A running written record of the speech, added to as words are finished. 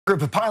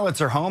Group of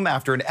pilots are home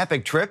after an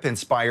epic trip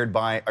inspired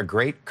by a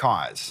great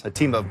cause. A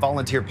team of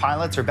volunteer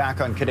pilots are back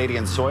on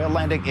Canadian soil,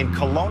 landing in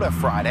Kelowna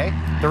Friday.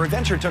 Their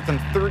adventure took them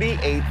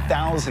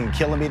 38,000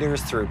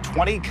 kilometers through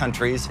 20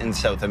 countries in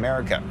South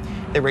America.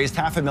 They raised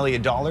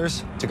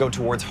 $500,000 to go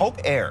towards Hope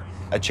Air,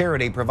 a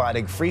charity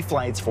providing free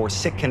flights for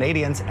sick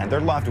Canadians and their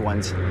loved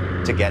ones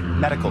to get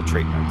medical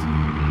treatment.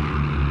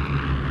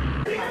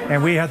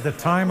 And we had the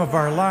time of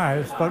our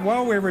lives, but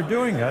while we were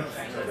doing it,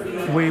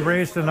 we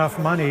raised enough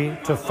money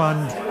to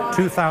fund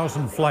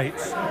 2,000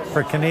 flights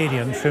for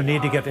Canadians who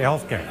need to get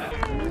health care.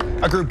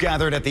 A group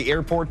gathered at the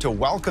airport to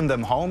welcome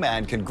them home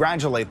and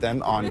congratulate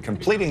them on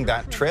completing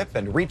that trip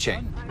and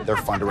reaching their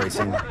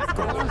fundraising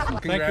goal.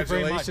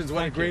 Congratulations,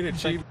 what a great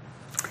achievement.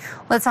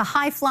 Well, it's a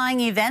high-flying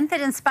event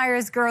that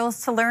inspires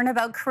girls to learn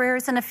about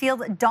careers in a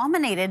field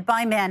dominated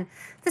by men.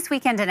 This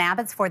weekend in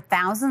Abbotsford,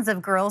 thousands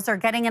of girls are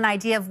getting an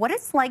idea of what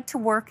it's like to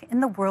work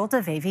in the world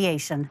of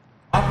aviation.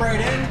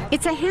 Upright in.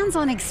 It's a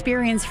hands-on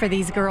experience for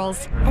these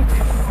girls. It's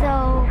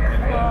so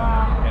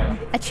cool.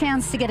 A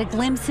chance to get a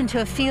glimpse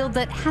into a field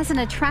that hasn't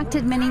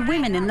attracted many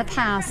women in the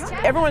past.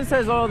 Everyone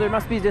says, oh, there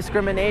must be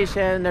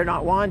discrimination, they're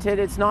not wanted.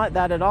 It's not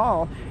that at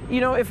all. You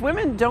know, if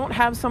women don't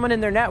have someone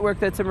in their network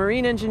that's a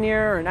marine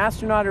engineer or an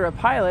astronaut or a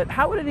pilot,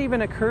 how would it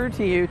even occur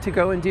to you to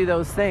go and do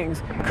those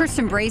things?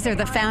 Kristen Brazier,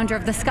 the founder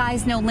of the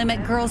Sky's No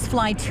Limit Girls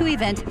Fly 2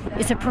 event,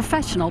 is a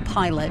professional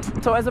pilot.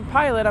 So as a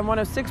pilot, I'm one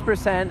of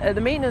 6%.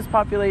 The maintenance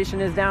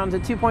population is down to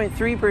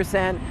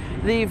 2.3%.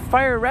 The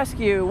fire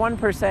rescue,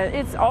 1%.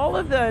 It's all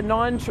of the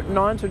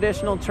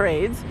non-traditional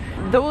trades.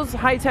 Those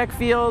high-tech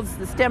fields,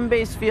 the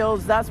STEM-based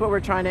fields, that's what we're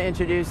trying to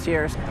introduce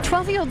here.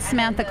 12-year-old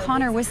Samantha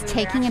Connor was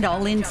taking it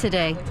all in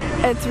today.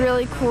 It's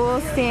really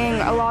cool seeing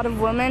a lot of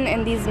women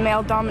in these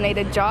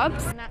male-dominated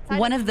jobs.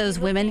 One of those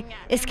women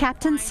is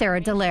Captain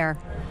Sarah Dallaire.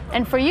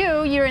 And for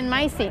you, you're in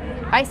my seat.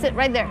 I sit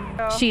right there.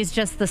 She is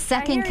just the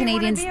second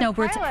Canadian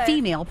Snowbirds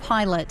female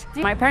pilot.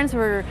 My parents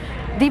were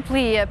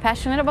deeply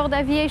passionate about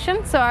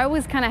aviation, so I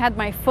always kind of had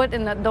my foot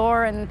in the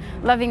door and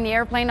loving the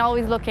airplane,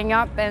 always looking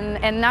up,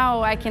 and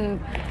now I can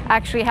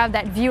actually have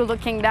that view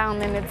looking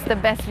down, and it's the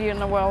best view in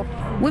the world.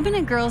 Women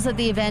and girls at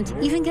the event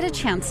even get a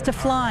chance to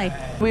fly.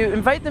 We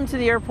invite them to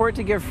the airport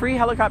to give free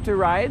helicopter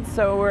rides,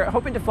 so we're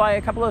hoping to fly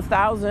a couple of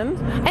thousand.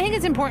 I think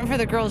it's important for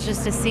the girls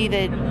just to see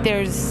that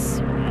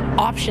there's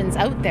options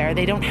out there.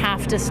 They don't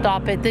have to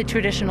stop at the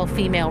traditional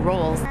female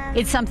roles.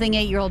 It's something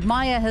 8-year-old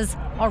Maya has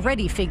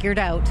already figured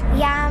out.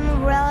 Yeah,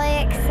 I'm really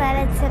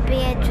excited to be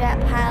a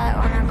jet pilot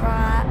when I grow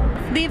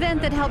up. The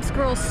event that helps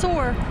girls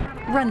soar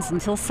runs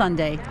until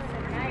Sunday.